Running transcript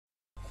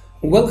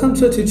Welcome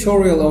to a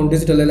tutorial on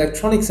digital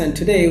electronics, and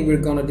today we're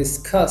going to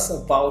discuss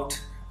about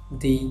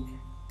the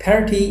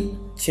parity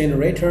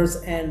generators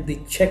and the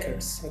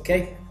checkers.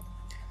 Okay,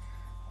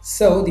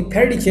 so the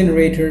parity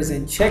generators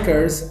and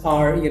checkers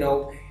are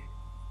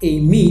a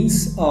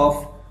means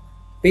of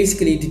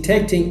basically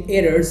detecting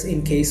errors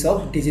in case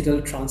of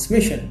digital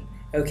transmission.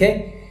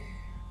 Okay,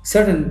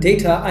 certain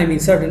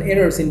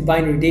errors in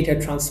binary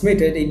data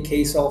transmitted in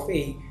case of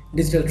a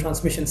digital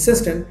transmission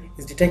system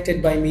is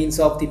detected by means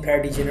of the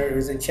parity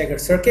generators and checker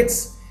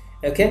circuits.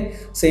 Okay,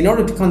 so in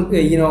order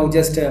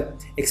to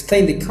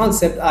explain the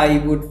concept, I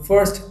would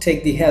first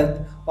take the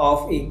help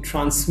of a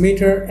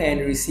transmitter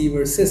and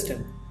receiver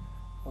system.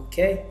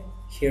 Okay,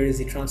 here is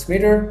the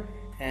transmitter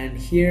and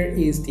here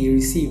is the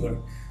receiver.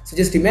 So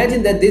just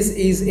imagine that this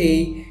is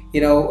a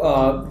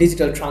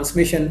digital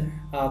transmission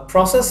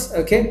process.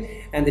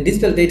 Okay, and the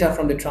digital data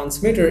from the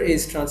transmitter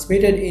is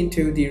transmitted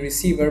into the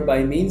receiver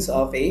by means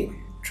of a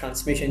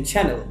transmission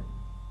channel.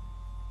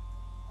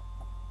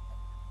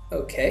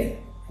 Okay,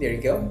 there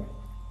you go,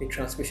 the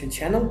transmission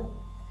channel.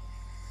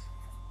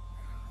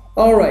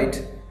 All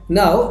right,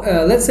 now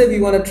let's say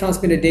we want to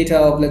transmit a data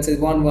of, let's say,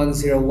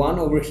 1101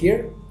 over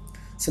here.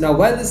 So now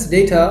while this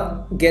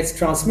data gets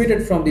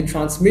transmitted from the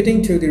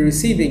transmitting to the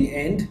receiving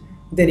end,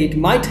 then it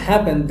might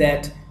happen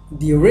that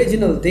the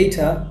original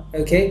data,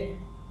 okay,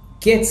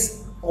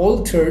 gets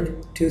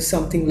altered to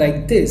something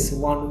like this,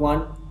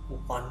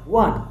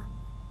 1111.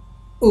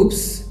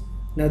 Oops,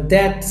 now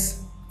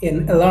that's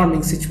an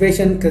alarming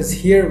situation because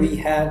here we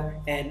have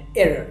an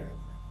error.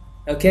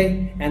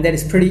 Okay, and that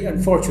is pretty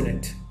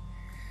unfortunate.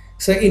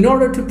 So in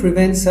order to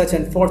prevent such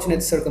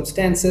unfortunate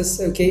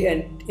circumstances, okay,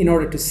 and in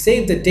order to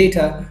save the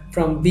data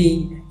from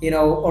being,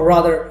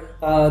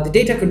 the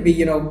data could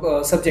be,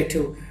 subject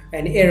to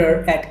an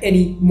error at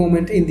any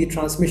moment in the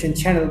transmission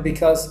channel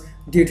because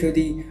due to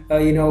the,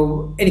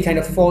 any kind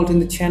of fault in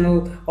the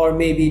channel, or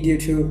maybe due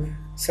to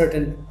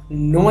certain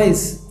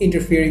noise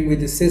interfering with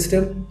the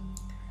system.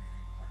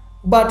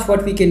 But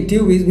what we can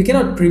do is, we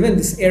cannot prevent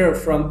this error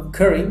from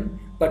occurring,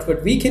 but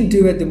what we can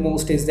do at the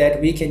most is that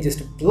we can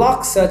just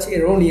block such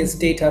erroneous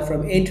data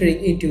from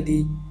entering into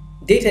the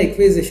data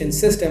acquisition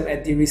system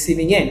at the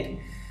receiving end.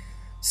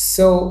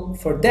 So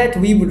for that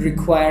we would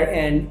require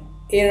an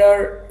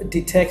error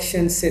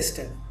detection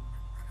system,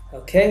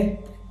 okay,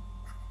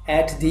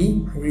 at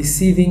the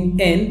receiving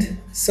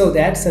end, so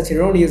that such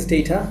erroneous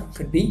data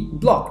could be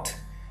blocked.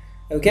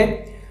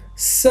 Okay,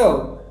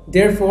 so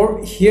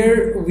therefore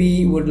here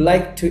we would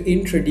like to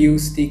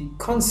introduce the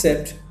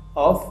concept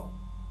of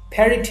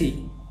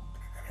parity.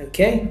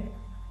 Okay,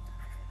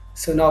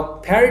 so now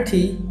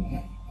parity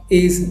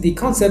is the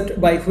concept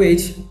by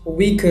which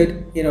we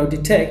could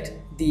detect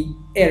the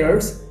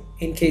errors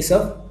in case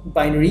of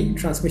binary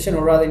transmission,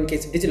 or rather in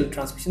case of digital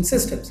transmission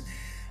systems.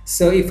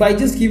 So if I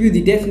just give you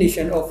the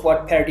definition of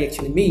what parity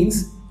actually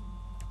means,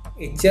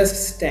 it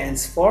just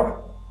stands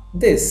for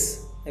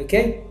this.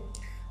 Okay,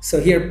 so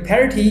here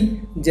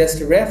parity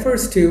just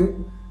refers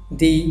to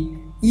the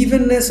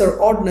evenness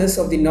or oddness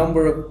of the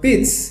number of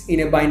bits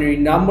in a binary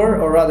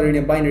number, or rather in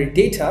a binary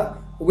data,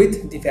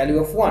 with the value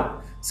of 1.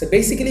 So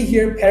basically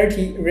here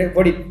parity,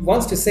 what it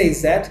wants to say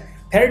is that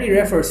parity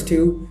refers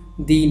to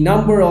the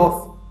number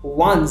of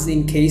ones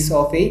in case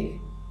of a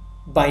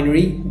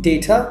binary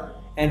data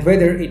and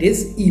whether it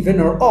is even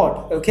or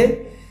odd.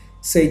 Okay,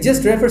 so it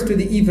just refers to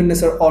the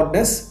evenness or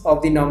oddness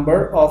of the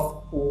number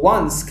of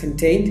ones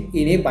contained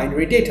in a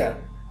binary data.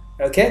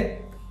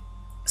 Okay,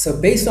 so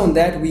based on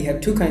that we have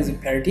two kinds of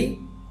parity.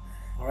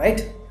 All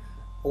right,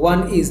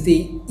 one is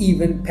the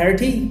even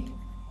parity,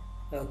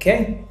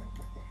 okay,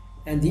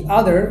 and the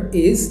other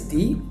is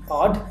the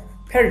odd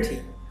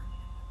parity.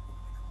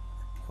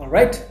 All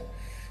right,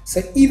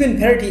 so even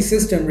parity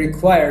system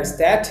requires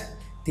that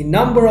the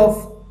number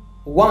of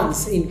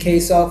ones in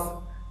case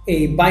of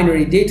a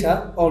binary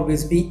data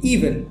always be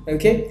even.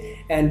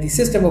 Okay, and the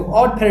system of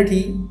odd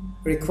parity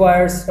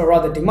requires, or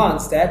rather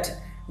demands, that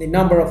the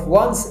number of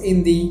ones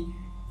in the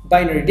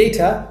binary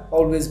data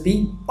always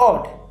be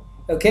odd.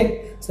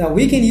 Okay, so now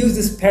we can use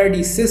this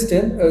parity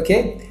system,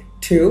 okay,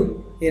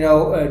 to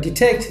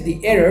detect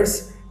the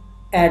errors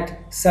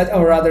at such,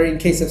 or rather in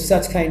case of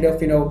such kind of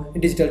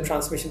digital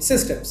transmission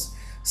systems.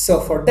 So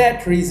for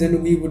that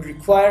reason we would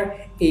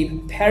require a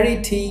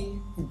parity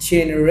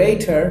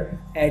generator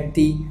at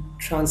the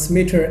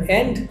transmitter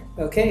end,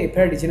 okay, a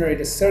parity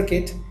generator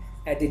circuit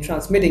at the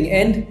transmitting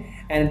end,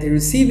 and at the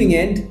receiving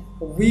end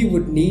we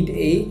would need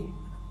a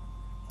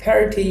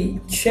parity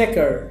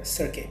checker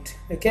circuit.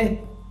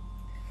 Okay,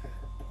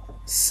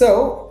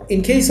 so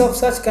in case of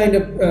such kind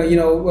of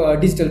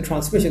digital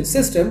transmission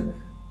system,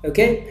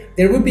 okay,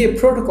 there would be a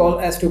protocol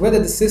as to whether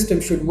the system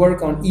should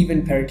work on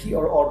even parity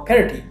or odd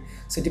parity.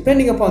 So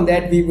depending upon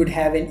that we would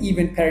have an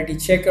even parity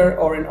checker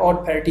or an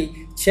odd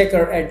parity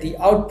checker at the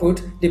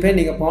output,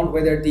 depending upon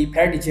whether the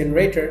parity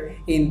generator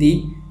in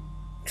the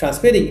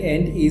transmitting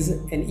end is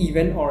an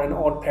even or an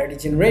odd parity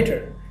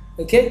generator.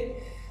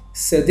 Okay,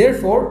 so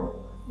therefore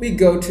we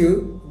go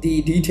to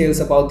the details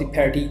about the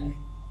parity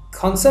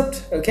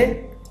concept.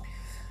 Okay,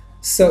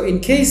 So in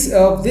case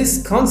of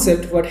this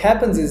concept, what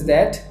happens is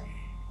that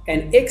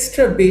an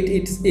extra bit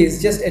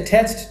is just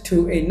attached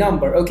to a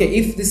number. Okay,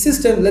 if the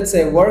system, let's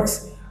say,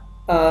 works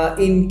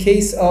in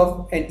case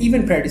of an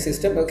even parity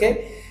system,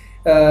 okay,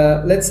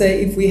 let's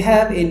say if we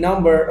have a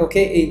number,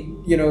 okay,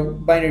 a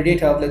binary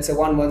data of, let's say,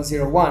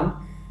 1101,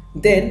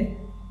 then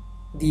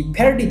the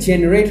parity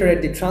generator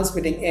at the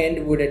transmitting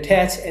end would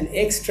attach an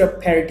extra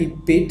parity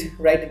bit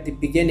right at the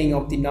beginning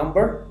of the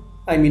number,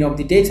 of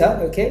the data.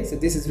 Okay, so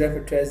this is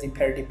referred to as the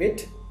parity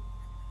bit,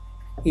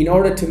 in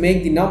order to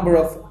make the number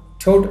of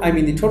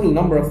the total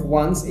number of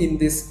ones in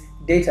this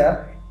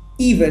data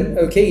even,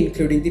 okay,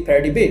 including the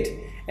parity bit.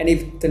 And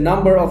if the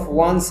number of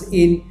ones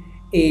in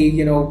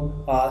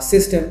a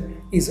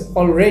system is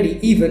already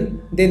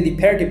even, then the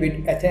parity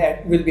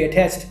bit will be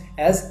attached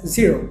as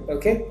 0.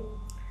 Okay,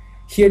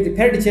 here the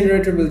parity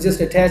generator will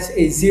just attach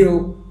a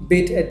 0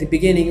 bit at the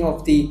beginning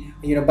of the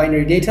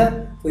binary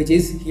data, which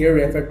is here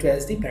referred to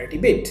as the parity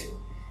bit.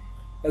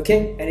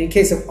 Okay, and in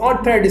case of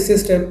odd parity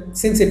system,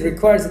 since it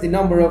requires that the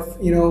number of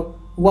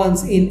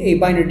ones in a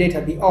binary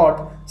data be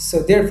odd,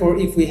 so therefore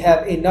if we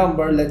have a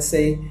number, let's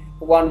say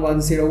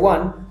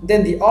 1101,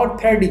 then the odd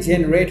parity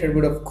generator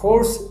would of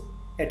course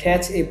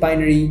attach a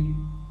binary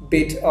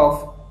bit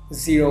of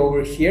 0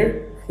 over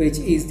here, which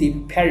is the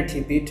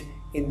parity bit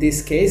in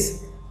this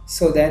case,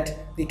 so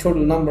that the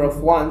total number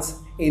of ones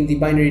in the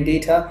binary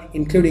data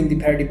including the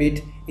parity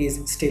bit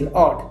is still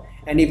odd.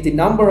 And if the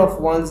number of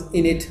ones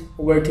in it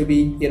were to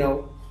be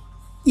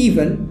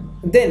even,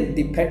 then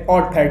the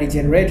odd parity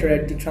generator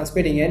at the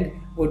transmitting end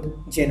would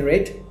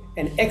generate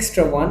an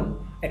extra one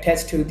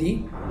attached to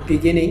the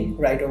beginning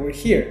right over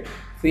here,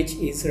 which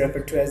is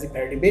referred to as the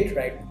parity bit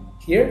right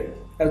here.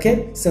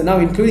 Okay, so now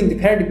including the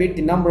parity bit,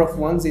 the number of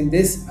ones in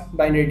this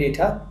binary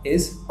data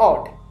is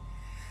odd.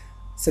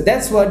 So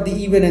that's what the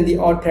even and the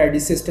odd parity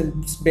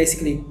system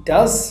basically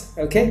does.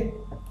 Okay,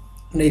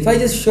 now if I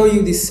just show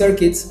you the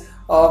circuits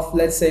of,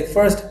 let's say,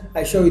 first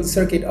I show you the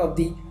circuit of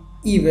the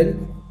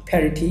even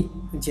parity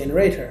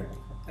generator.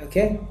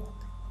 Okay,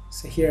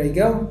 so here I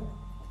go.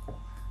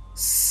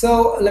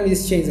 So let me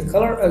just change the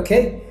color.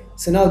 Okay,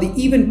 so now the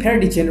even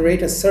parity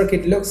generator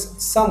circuit looks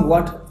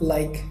somewhat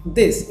like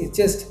this. It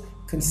just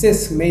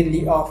consists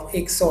mainly of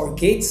XOR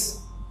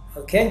gates.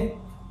 Okay,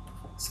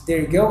 so there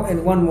you go,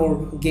 and one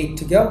more gate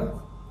to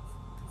go.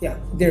 Yeah,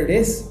 there it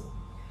is.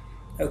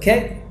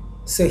 Okay,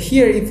 so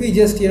here if we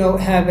just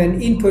have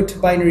an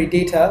input binary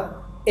data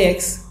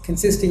X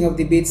consisting of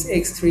the bits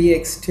X3,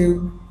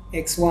 X2,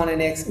 X1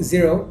 and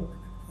X0.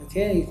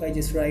 Okay, if I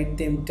just write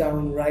them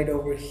down right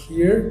over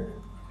here.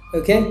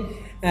 Okay,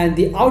 and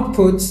the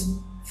outputs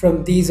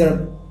from these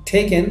are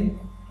taken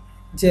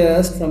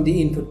just from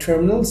the input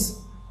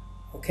terminals.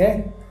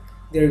 Okay,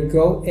 there you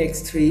go,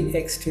 X3,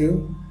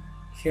 X2,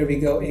 here we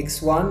go,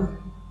 X1.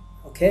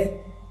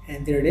 Okay,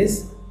 and there it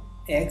is,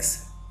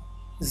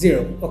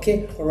 X0.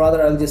 Okay, or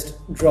rather I'll just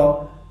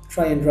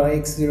try and draw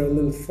X0 a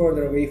little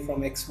further away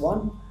from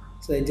X1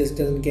 so it just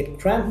doesn't get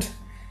cramped.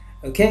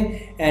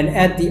 Okay, and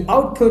at the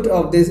output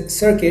of this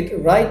circuit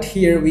right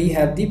here we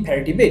have the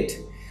parity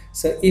bit.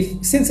 So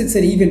since it's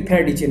an even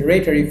parity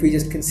generator, if we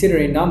just consider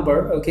a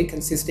number, okay,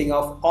 consisting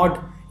of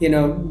odd,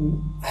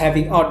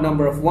 having odd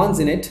number of ones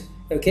in it,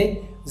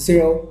 okay,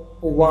 0,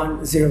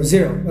 1, 0,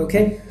 0.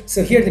 Okay,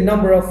 so here the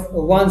number of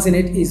ones in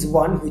it is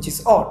 1, which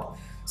is odd.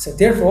 So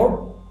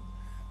therefore,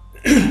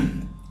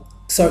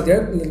 sorry,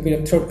 there a little bit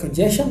of throat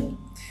congestion.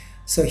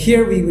 So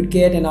here we would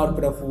get an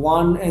output of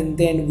 1, and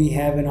then we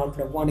have an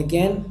output of 1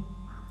 again,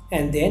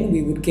 and then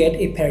we would get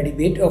a parity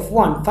bit of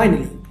 1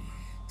 finally.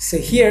 So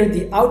here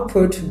the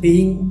output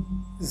being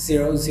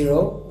 0,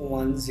 0,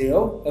 1,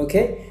 0,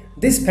 okay,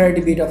 this parity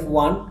bit of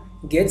 1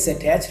 gets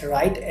attached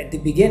right at the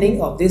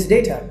beginning of this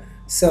data.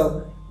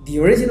 So the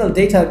original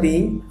data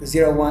being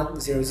 0,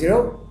 1, 0,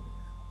 0,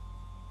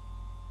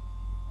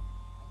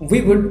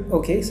 we would,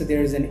 okay, so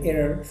there is an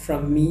error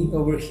from me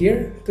over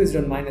here, please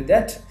don't mind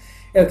that.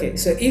 Okay,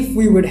 so if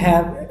we would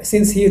have,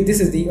 since here this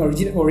is the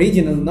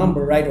original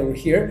number right over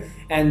here,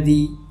 and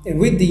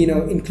with the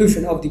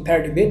inclusion of the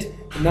parity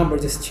bit, the number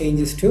just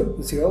changes to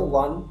 0,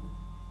 1,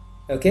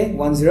 okay,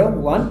 1, 0,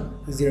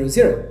 1, 0,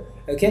 0.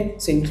 Okay,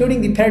 so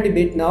including the parity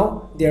bit,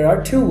 now there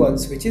are 2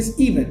 ones, which is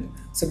even.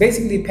 So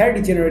basically the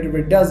parity generator, what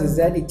it does is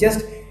that it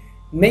just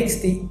makes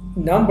the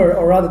number,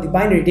 or rather the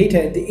binary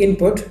data at the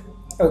input,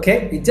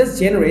 okay, it just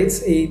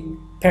generates a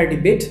parity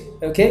bit,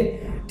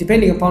 okay,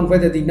 depending upon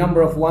whether the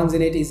number of ones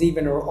in it is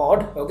even or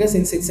odd. Okay,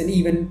 since it's an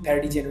even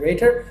parity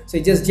generator, so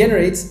it just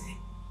generates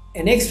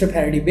an extra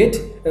parity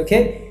bit.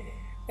 Okay,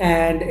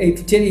 and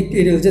it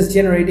will just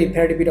generate a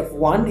parity bit of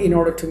 1 in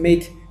order to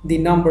make the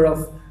number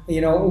of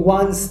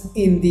ones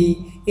in the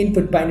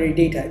input binary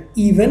data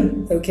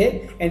even.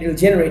 Okay, and it will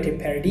generate a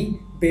parity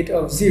bit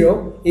of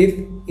 0 if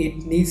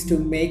it needs to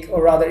make,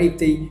 or rather if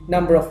the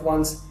number of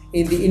ones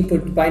in the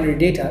input binary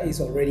data is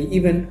already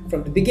even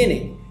from the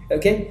beginning.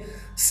 Okay,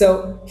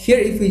 so here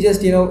if we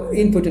just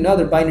input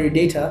another binary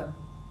data,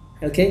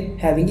 okay,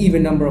 having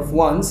even number of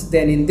ones,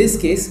 then in this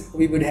case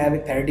we would have a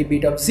parity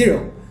bit of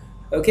 0.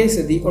 Okay,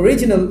 so the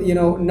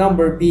original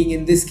number being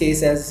in this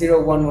case as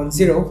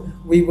 0110,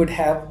 we would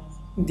have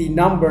the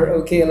number,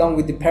 okay, along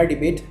with the parity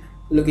bit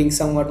looking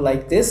somewhat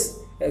like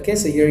this. Okay,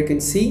 so here you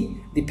can see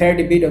the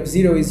parity bit of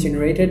 0 is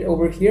generated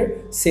over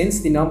here,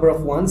 since the number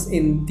of ones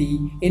in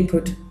the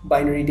input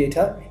binary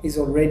data is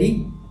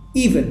already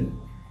even.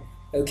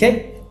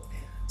 Okay,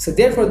 so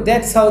therefore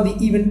that's how the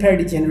even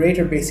parity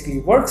generator basically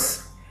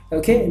works.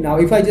 Okay, now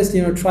if I just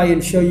try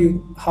and show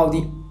you how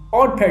the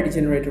odd parity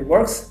generator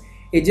works,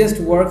 it just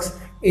works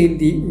in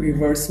the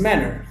reverse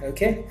manner.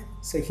 Okay,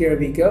 so here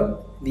we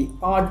go, the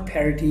odd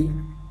parity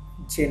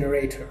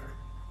generator.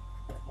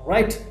 All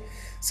right,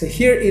 so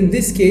here in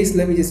this case,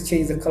 let me just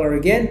change the color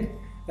again.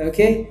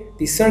 Okay,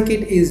 the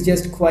circuit is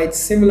just quite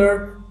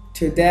similar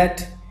to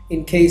that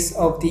in case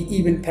of the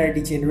even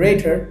parity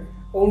generator,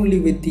 only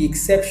with the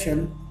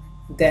exception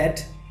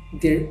that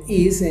there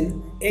is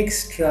an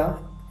extra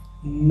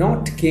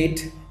NOT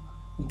gate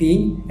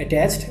being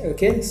attached.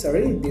 Okay,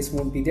 sorry, this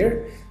won't be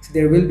there. So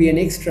there will be an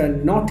extra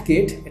NOT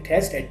gate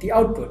attached at the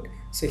output.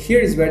 So here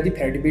is where the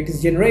parity bit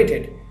is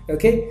generated.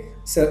 Okay,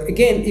 so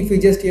again, if we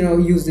just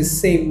use the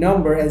same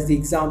number as the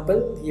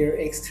example here,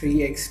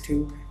 x3,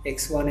 x2,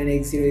 x1 and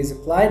x0 is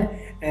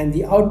applied, and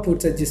the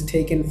outputs are just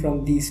taken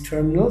from these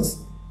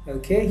terminals.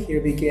 Okay,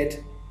 here we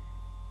get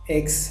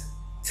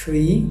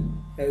x3,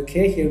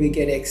 okay, here we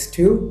get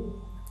x2,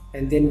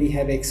 and then we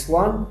have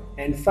x1,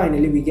 and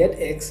finally we get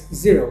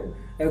x0.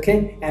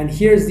 Okay, and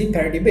here's the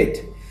parity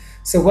bit.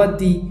 So what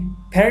the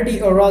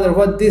parity, or rather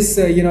what this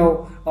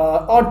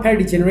odd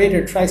parity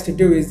generator tries to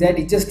do is that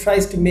it just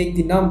tries to make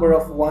the number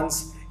of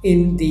ones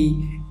in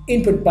the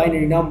input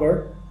binary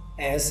number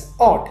as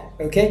odd.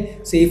 Okay,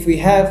 so if we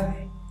have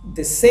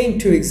the same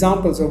two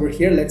examples over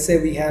here, let's say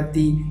we have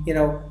the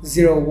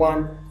 0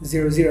 1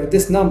 0 0,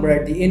 this number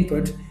at the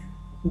input,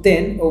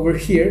 then over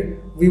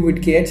here we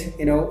would get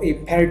a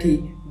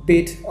parity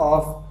bit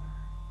of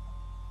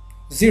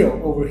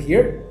 0 over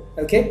here.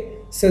 Okay,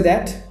 so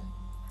that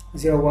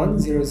 0 1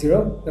 0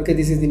 0, okay,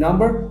 this is the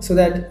number, so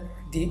that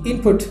the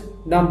input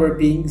number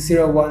being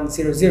 0 1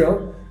 0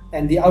 0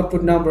 and the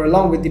output number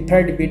along with the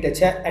parity bit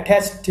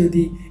attached to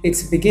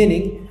its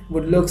beginning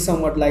would look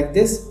somewhat like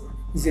this,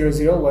 0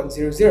 0 1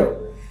 0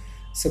 0.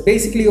 So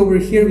basically over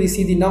here we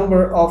see the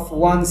number of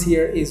ones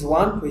here is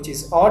 1, which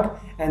is odd,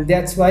 and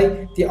that's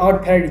why the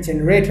odd parity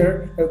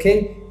generator,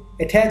 okay,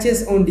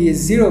 attaches only a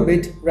 0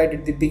 bit right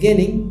at the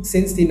beginning,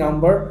 since the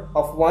number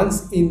of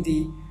ones in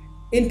the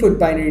input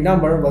binary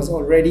number was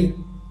already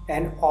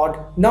an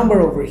odd number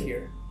over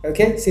here.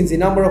 Okay, since the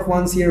number of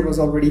ones here was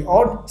already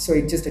odd, so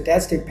it just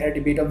attached a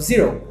parity bit of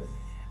 0.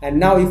 And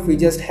now if we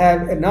just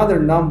have another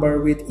number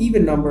with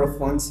even number of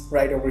ones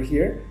right over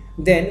here,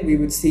 then we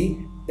would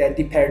see that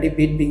the parity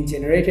bit being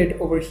generated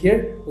over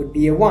here would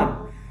be a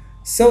 1,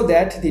 so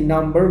that the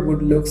number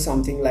would look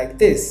something like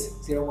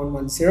this, 0 1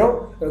 1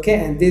 0. Okay,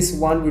 and this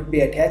 1 would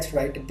be attached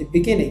right at the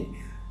beginning.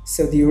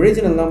 So the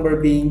original number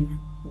being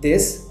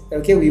this,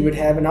 okay, we would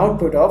have an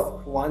output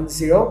of 1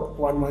 0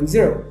 1 1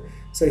 0.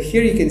 So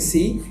here you can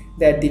see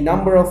that the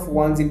number of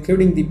ones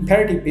including the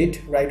parity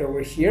bit right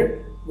over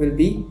here will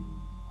be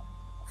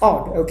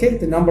odd. Okay,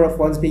 the number of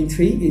ones being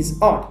 3 is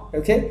odd.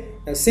 Okay,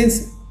 now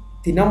since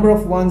the number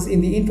of ones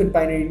in the input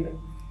binary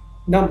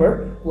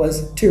number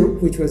was 2,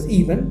 which was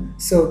even,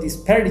 so this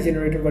parity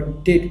generator what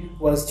it did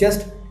was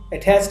just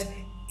attached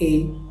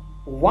a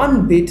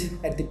 1 bit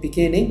at the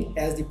beginning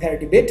as the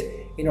parity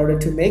bit in order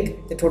to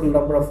make the total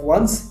number of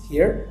ones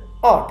here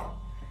odd.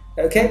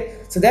 Okay,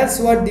 so that's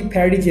what the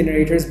parity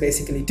generators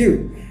basically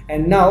do.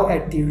 And now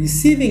at the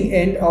receiving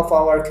end of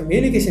our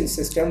communication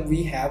system,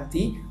 we have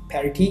the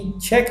parity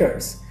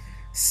checkers.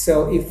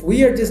 So if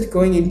we are just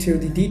going into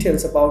the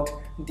details about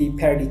the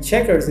parity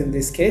checkers in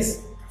this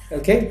case,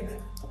 okay,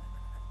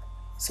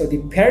 so the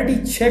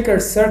parity checker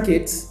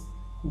circuits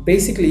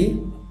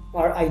basically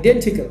are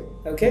identical.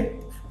 Okay,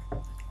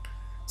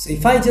 so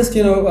if I just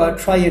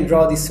try and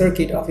draw the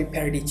circuit of a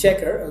parity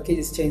checker, okay,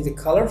 just change the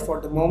color for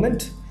the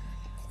moment.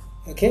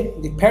 Okay,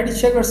 the parity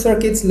checker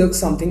circuits look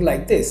something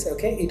like this.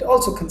 Okay, it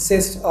also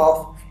consists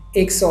of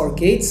XOR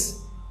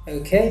gates.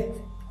 Okay,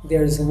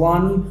 there's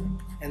 1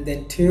 and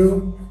then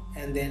 2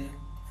 and then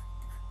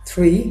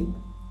 3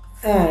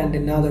 and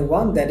another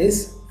one, that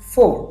is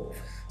 4.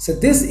 So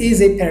this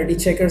is a parity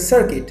checker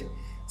circuit.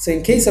 So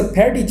in case of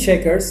parity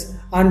checkers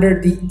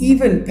under the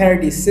even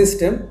parity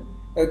system,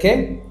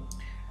 okay,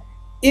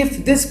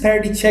 if this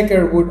parity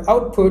checker would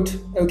output,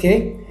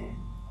 okay,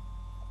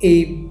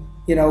 a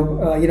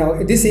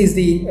this is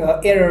the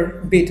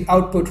error bit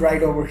output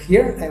right over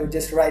here. I would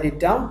just write it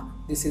down.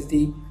 This is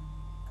the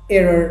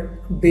error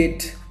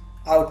bit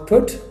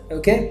output.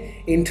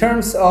 Okay, in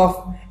terms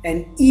of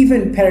an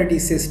even parity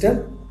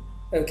system,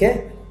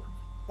 okay,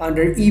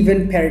 under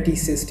even parity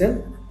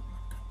system,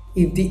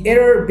 if the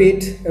error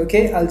bit,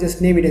 okay, I'll just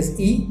name it as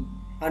E.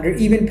 Under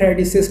even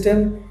parity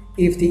system,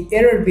 if the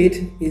error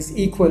bit is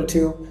equal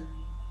to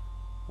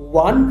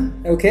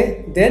 1,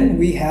 okay, then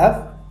we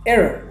have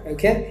error.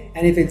 Okay,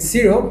 and if it's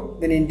 0,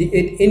 then it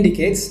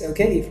indicates,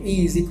 okay, if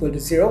E is equal to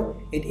 0,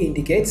 it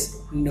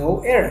indicates no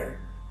error.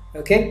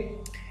 Okay,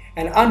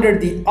 And under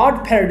the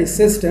odd parity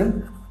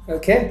system,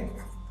 okay,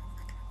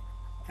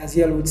 as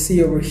you all would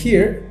see over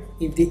here,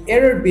 if the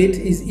error bit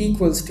is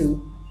equals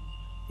to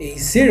a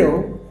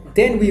 0,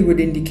 then we would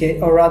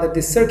indicate, or rather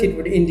the circuit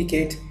would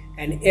indicate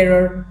an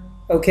error,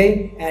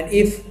 okay, and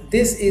if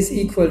this is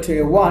equal to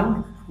a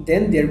 1,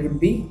 then there would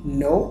be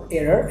no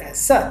error as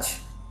such,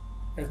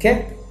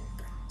 okay.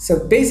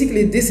 So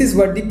basically this is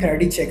what the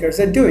parity checkers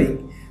are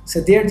doing.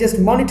 So they are just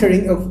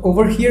monitoring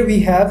over here.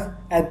 We have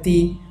at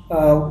the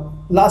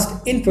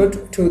last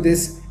input to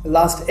this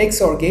last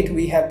XOR gate,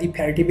 we have the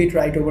parity bit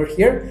right over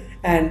here,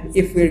 and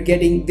if we're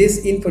getting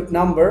this input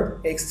number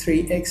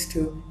x3,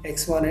 x2,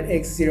 x1 and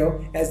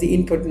x0 as the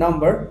input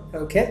number,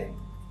 okay,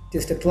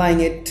 just applying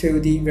it to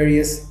the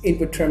various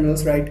input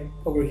terminals right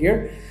over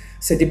here.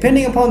 So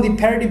depending upon the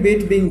parity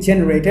bit being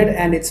generated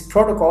and its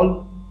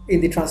protocol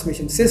in the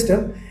transmission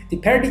system, the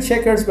parity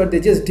checkers, what they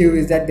just do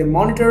is that they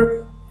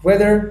monitor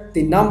whether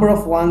the number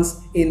of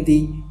ones in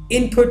the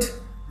input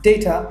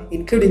data,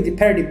 including the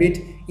parity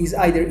bit, is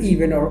either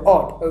even or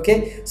odd,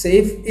 okay. So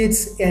if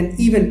it's an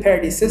even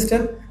parity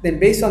system, then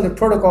based on the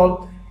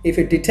protocol, if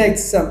it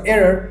detects some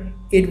error,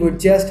 it would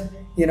just,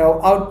 you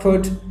know,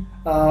 output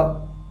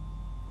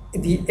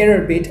the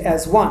error bit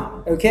as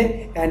 1,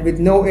 okay, and with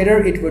no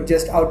error it would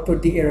just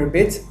output the error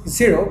bit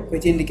 0,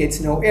 which indicates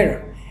no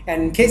error.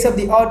 And in case of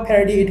the odd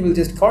parity, it will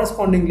just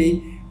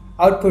correspondingly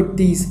output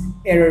these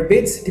error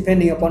bits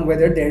depending upon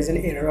whether there is an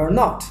error or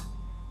not,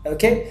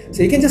 okay.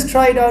 So you can just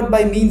try it out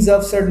by means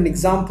of certain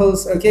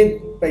examples,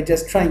 okay, by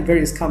just trying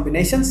various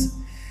combinations.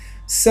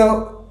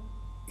 So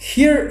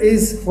here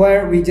is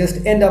where we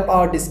just end up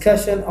our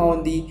discussion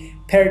on the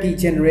parity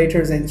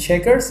generators and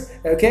checkers,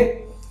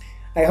 okay.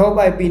 I hope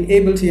I've been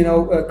able to, you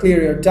know,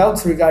 clear your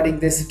doubts regarding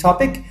this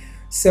topic.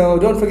 So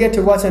don't forget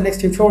to watch our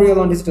next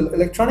tutorial on digital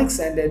electronics,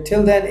 and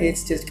until then,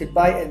 it's just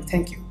goodbye and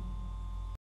thank you.